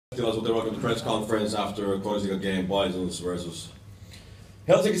lehdistötilaisuus. Welcome to press conference after Korisliigan game, Bisons versus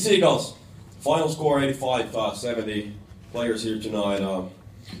Helsinki Seagulls. Final score 85-70. Players here tonight.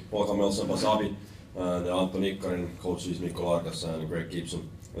 Welcome Melsahn Basabe and Antto Nikkarinen, coaches Mikko Larkas and Greg Gibson.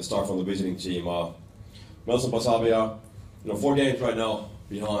 Let's start from the visiting team. Melsahn Basabe, 4 games right now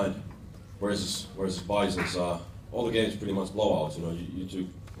behind versus Bisons. All the games pretty much blowouts. You took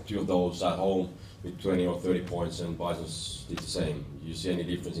 2 of those at home with 20 or 30 points, and Bisons did the same. Do you see any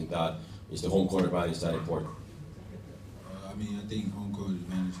difference in that? Is the home court advantage that important? I think home court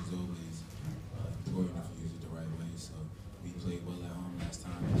advantage is always important if you use it the right way. So we played well at home last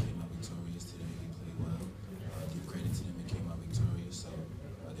time. We came out victorious today. We played well. Give credit to them and came out victorious. So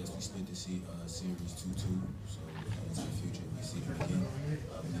I guess we split the series 2-2. So into the future, if we see them again,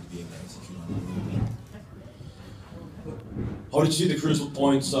 we need to be able to execute on the road. How did you see the crucial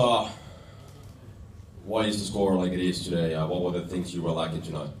points? Why is the score like it is today? What were the things you were lacking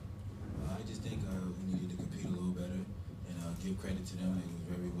tonight? I just think we needed to compete a little better and give credit to them. They were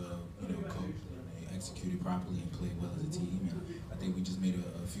very well, coached. They executed properly and played well as a team. And I think we just made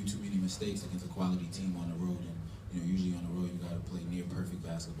a few too many mistakes against a quality team on the road. And usually on the road you got to play near perfect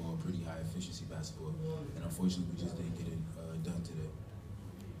basketball, pretty high efficiency basketball. And unfortunately, we just didn't get it done today.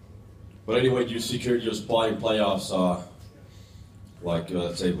 But anyway, you secured your spot in playoffs,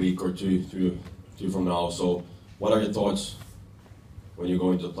 let's say a week or two from now. So, what are your thoughts when you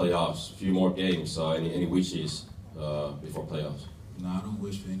go into the playoffs? A few more games, any wishes before playoffs? No, I don't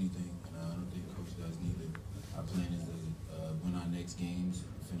wish for anything. I don't think coach does neither. Our plan is to win our next games,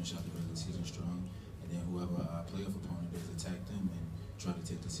 finish out the regular season strong, and then whoever our playoff opponent is, attack them and try to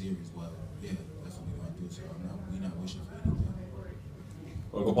take the series. Well, yeah, that's what we're going to do. So we're not wishing for anything.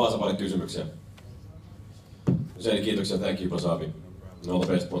 Onko Basaballe kysymyksiä? Usein kiitoksia. Thank you, Basabe. All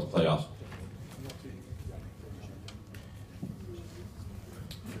the best for the playoffs.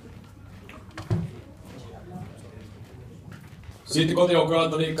 Sitten kotijoukko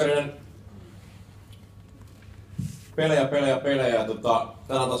Antto Nikkarinen. Pelejä.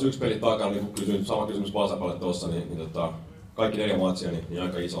 Tänään taas 1 peli takana, niin kun kysyin sama kysymys Basaballe tuossa, niin kaikki 4 matsia niin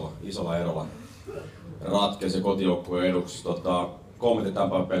aika isolla erolla ratkeisi kotijoukkueen eduksi. Kommentit tämän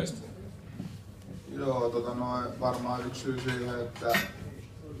päivän pelistä. Joo, varmaan yksi syy siihen, että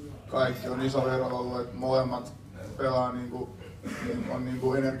kaikki on iso ero ollut, että molemmat pelaa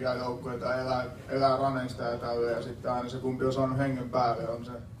on energiajoukkueita, elää raneista ja tälle, ja sitten aina se kumpi on saanut hengen päälle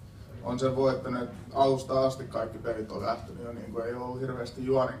on se voittanut, että alusta asti kaikki pelit on lähtenyt ja ei ollut hirveästi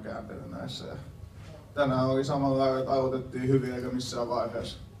juonenkääntelyä näissä. Ja tänään oli samalla lailla, että aloitettiin hyvin eikä missään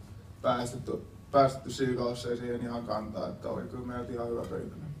vaiheessa päästetty Seagulls ei siihen ihan kantaa, että oli kyllä meiltä ihan hyvä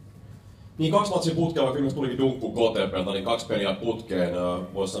peli. Niin 2 matsia putkeen, vaikka viimeksi tulikin dunkku KTP:ltä, niin 2 peliä putkeen.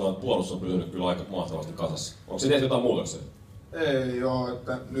 Voisi sanoa, että puolustus on pysynyt kyllä aika mahtavasti kasassa. Onko se tehty jotain muutoksia? Ei joo,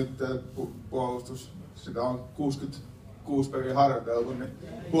 että nyt puolustus, sitä on 66 peliä harjoiteltu, niin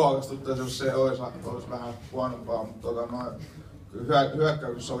huolestuttaisi, jos se olisi vähän huonompaa, mutta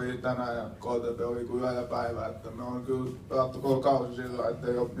hyökkäyksessä oli tänään ja KTP oli kuin yö ja päivä, että me on kyllä pelattu koko kausi sillä, että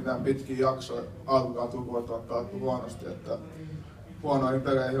ei ole mitään pitkiä jaksoja alkukaan tukuutta pelattu huonosti, että huonoihin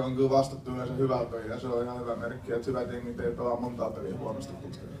peleihin on kyllä vastattu yleensä hyvällä peliä ja se on ihan hyvä merkki, että hyvät jengit ei pelaa montaa peliä huonosti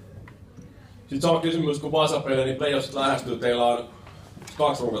putkeen. Sitten sama kysymys kuin Basabelle, niin playoffsit lähestyy, teillä on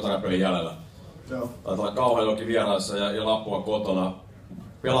 2 runkosarjapeliä jäljellä. Joo. Taitaa olla Kauhajoki vieraissa ja Lappua kotona.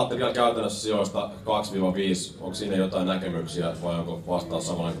 Pelaatte vielä käytännössä sijoista 2-5. Onko siinä jotain näkemyksiä vai onko vastaus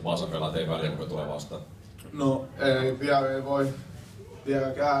samanlainen kuin Basabella, että ei väliä kuka tulee vastaan? No ei voi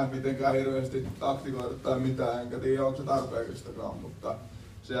vieläkään mitenkään hirveästi taktikoida tai mitään, enkä tiedä onko se tarpeellistakaan, mutta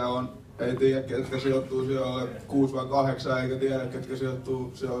siellä on, ei tiedä ketkä sijoittuu sijoille 6 vai 8 eikä tiedä ketkä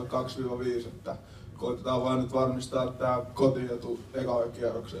sijoittuu sijoille 2-5, että koitetaan vain nyt varmistaa tää kotietu ekalle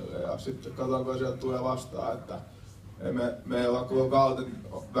kierrokselle ja sitten katsotaan kun sieltä tulee vastaan, että me ei olla koko kauden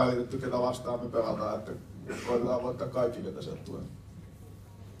välitetty ketä vastaan me pelataan, että koitetaan voittaa kaikki ketä sieltä tulee.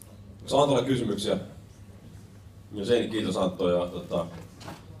 Onko Antolle kysymyksiä? Jos ei, niin kiitos Antto ja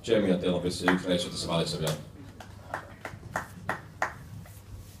Jamie ja teillä on vissiin 1 reissu tässä välissä vielä.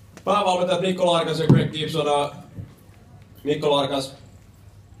 Päävalmentajat Mikko Larkas ja Greg Gibson. Mikko Larkas,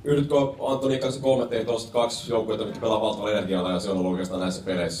 yhdytkö Antto Nikkarisen kommentteihin tuosta 2 joukkuetta, mitkä pelaa valtavalla energialla ja se on ollut oikeastaan näissä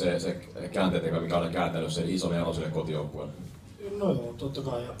peleissä se käänteentekevä, mikä on kääntänyt sen ison eron sille kotijoukkueelle? No joo, totta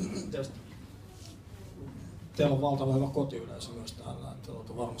kai. Ja tietysti teillä on valtava hyvä kotiyleisö myös täällä,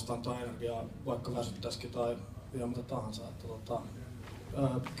 että varmasti antaa energiaa vaikka väsyttäisikin tai vielä mitä tahansa. Että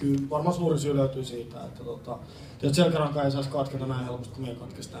kyllä varmaan suurin syy löytyy siitä, että selkärankaa ei saisi katketa näin helposti kuin me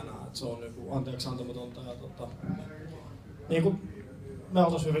katkesi tänään. Että se on niinku anteeksi antamatonta ja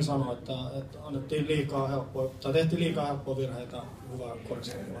Meltos hyvin sanoi, että tehtiin liikaa helppoa virheitä hyvää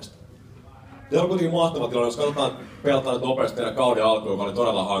Korisliigan vastaan. Teillä on kuitenkin mahtava tilanne, jos katsotaan, pelataan nyt nopeasti teidän kauden alkuun, joka oli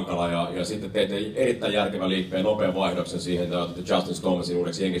todella hankala, ja sitten teitte erittäin järkevän liikkeen, nopean vaihdoksen siihen, että otitte Justin Stonesin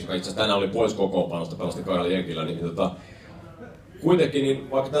uudeksi jenkiksi, joka itse asiassa tänään oli pois kokoonpanosta, pelasti kahdella jenkillä, kuitenkin,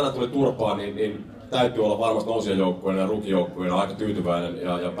 niin vaikka tänään tuli turpaa, niin täytyy olla varmasti nousijajoukkueena ja rukijoukkueena aika tyytyväinen,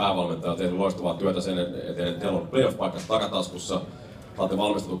 ja päävalmentaja on tehnyt loistavaa työtä sen eteen, että teillä on playoff-paikka takataskussa, saatte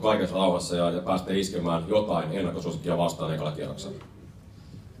valmistettu kaikessa rauhassa ja pääsette iskemään jotain ennakkosuosikkia vastaan ekalla kierroksella.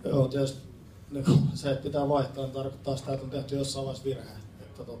 Joo, tietysti se, että pitää vaihtaa, niin tarkoittaa sitä, että on tehty jossain vaiheessa virhe.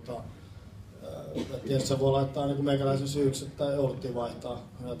 Tietysti se voi laittaa niin meikäläisen syyksi, että jouduttiin vaihtaa.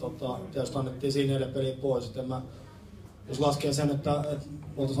 Tietysti annettiin siinä 4 peliä pois. Jos laskee sen, että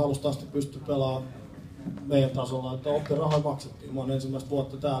oltaisiin alusta asti pysty pelaamaan meidän tasolla, että oppirahoja maksettiin. Mä oon ensimmäistä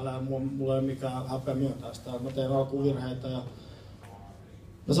vuotta täällä ja mulla ei ole mikään häpeä myöntää sitä. Mä tein alkuun virheitä ja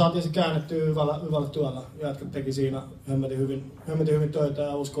me saatiin se käännettyä hyvällä työllä. Jätkät teki siinä hemmetin hyvin töitä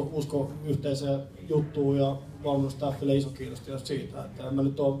ja usko yhteiseen juttuun ja valmennustaffille iso kiitos tietysti siitä. Että en mä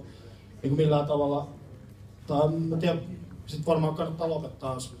nyt ole niin millään tavalla, tai mä tiedän, sit varmaan kannattaa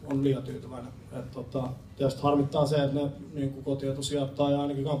lopettaa, jos on liian tyytyväinen. Tietysti harmittaa se, että ne niin kotietu sijoittaa ja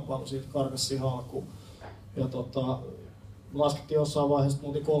ainakin kamppailu siitä karkas siihen alkuun. Ja laskettiin jossain vaiheessa, että me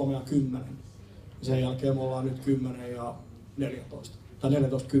oltiin 3 ja 10. Sen jälkeen me ollaan nyt 10 ja 14. Tai 14-10.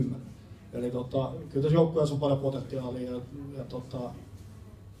 Eli kyllä tässä joukkueessa on paljon potentiaalia ja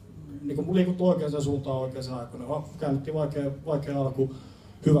niin liikuttu oikeaan suuntaan oikeaan aikoina. Käännettiin vaikea alku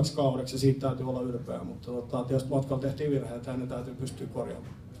hyväksi kaudeksi ja siitä täytyy olla ylpeä, mutta tietysti matkalla tehtiin virheitä ja ne täytyy pystyä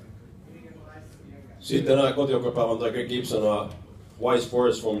korjaamaan. Sitten kotijoukkuepäiväntäjä Greg Gibson, wise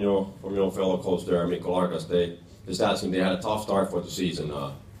words from your fellow coach there, Mikko Larkas. They just asked him, they had a tough start for the season.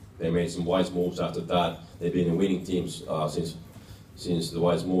 They made some wise moves after that. They've been in winning teams since the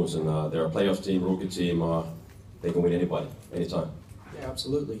wise moves, and they're a playoff team, rookie team. They can win anybody, anytime. Yeah,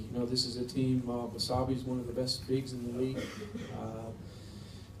 absolutely. You know, this is a team. Basabe is one of the best bigs in the league.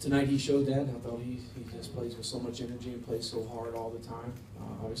 Tonight he showed that. I thought he just plays with so much energy and plays so hard all the time.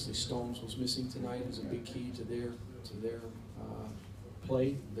 Obviously, Stones was missing tonight. It was a big key to their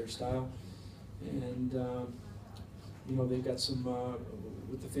play, their style, and you know they've got some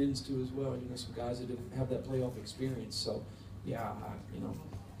with the Finns too as well. You know, some guys that have that playoff experience. So. Yeah, you know,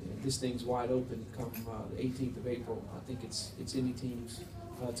 this thing's wide open come the 18th of April. I think it's any teams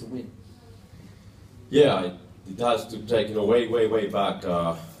to win. Yeah, it has to take, you know, way back.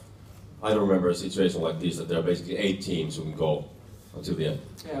 I don't remember a situation like this, that there are basically 8 teams who can go until the end.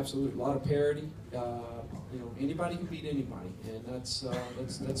 Yeah, absolutely. A lot of parity. You know, anybody can beat anybody, and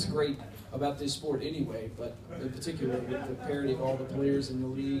that's great about this sport anyway. But in particular, with the parity of all the players in the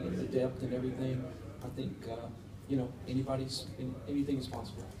league and the depth and everything, I think. You know, anything is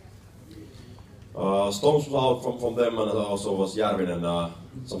possible. Stones was out from them, and also was Järvinen.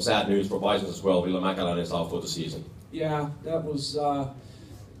 Some sad news for Bisons as well. Ville Mäkäläinen is out for the season. Yeah, that was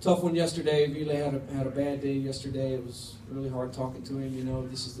tough one yesterday. Ville had a bad day yesterday. It was really hard talking to him. You know,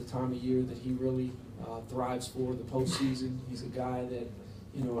 this is the time of year that he really thrives for, the postseason. He's a guy that,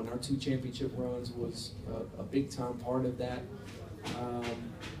 you know, in our 2 championship runs was a big time part of that.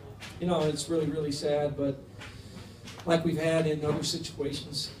 You know, it's really sad, but. Like we've had in other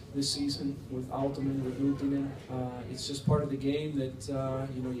situations this season with Aaltonen, with Luukkonen, it's just part of the game that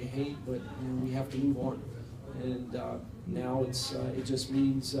you know you hate, but you know, we have to move on. And now it just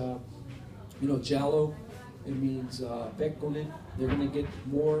means you know Jallow, it means Pekkonen. They're going to get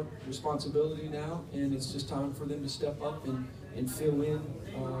more responsibility now, and it's just time for them to step up and fill in,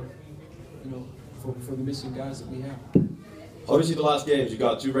 you know, for the missing guys that we have. How do you see the last games? You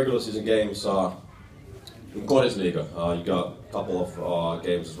got 2 regular season games. In Korisliigan, you got a couple of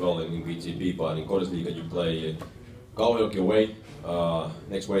games as well in VTB, but in Korisliigan you play Kauhajoki away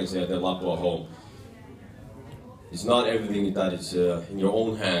next Wednesday and then Lapua home. It's not everything that is in your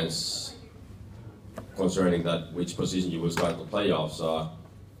own hands concerning that which position you will start the playoffs.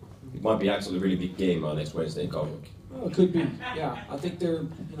 It might be actually a really big game next Wednesday in Kauhajoki. Well, it could be, yeah. I think you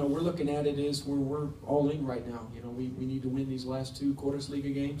know, we're looking at it as we're all in right now. You know, we need to win these last 2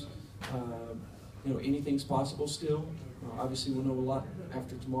 Korisliigan games. You know, anything's possible still. Obviously, we'll know a lot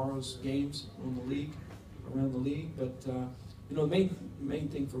after tomorrow's games around the league. But you know, the main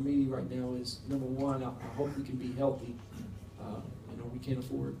thing for me right now is number 1. I hope we can be healthy. You know, we can't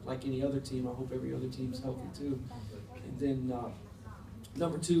afford like any other team. I hope every other team's healthy too. And then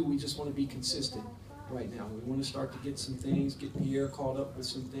number 2, we just want to be consistent right now. We want to start to get some things, get Pierre caught up with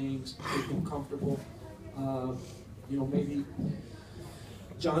some things, get him comfortable. You know, maybe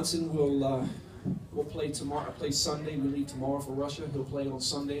Johnson will. We'll play tomorrow. Play Sunday. We leave tomorrow for Russia. He'll play on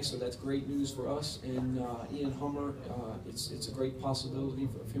Sunday, so that's great news for us. And Ian Hummer, it's a great possibility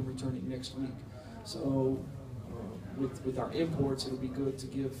of him returning next week. So with our imports, it'll be good to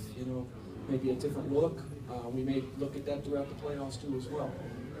give maybe a different look. We may look at that throughout the playoffs too as well.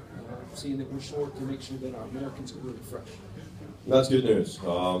 Seeing that we're short, to make sure that our Americans are really fresh. That's good news.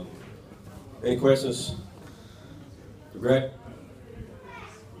 Any questions to Greg?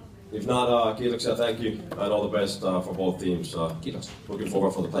 If not, kiitoksia, thank you, and all the best for both teams. Kiitos. Looking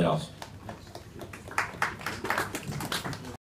forward for the playoffs.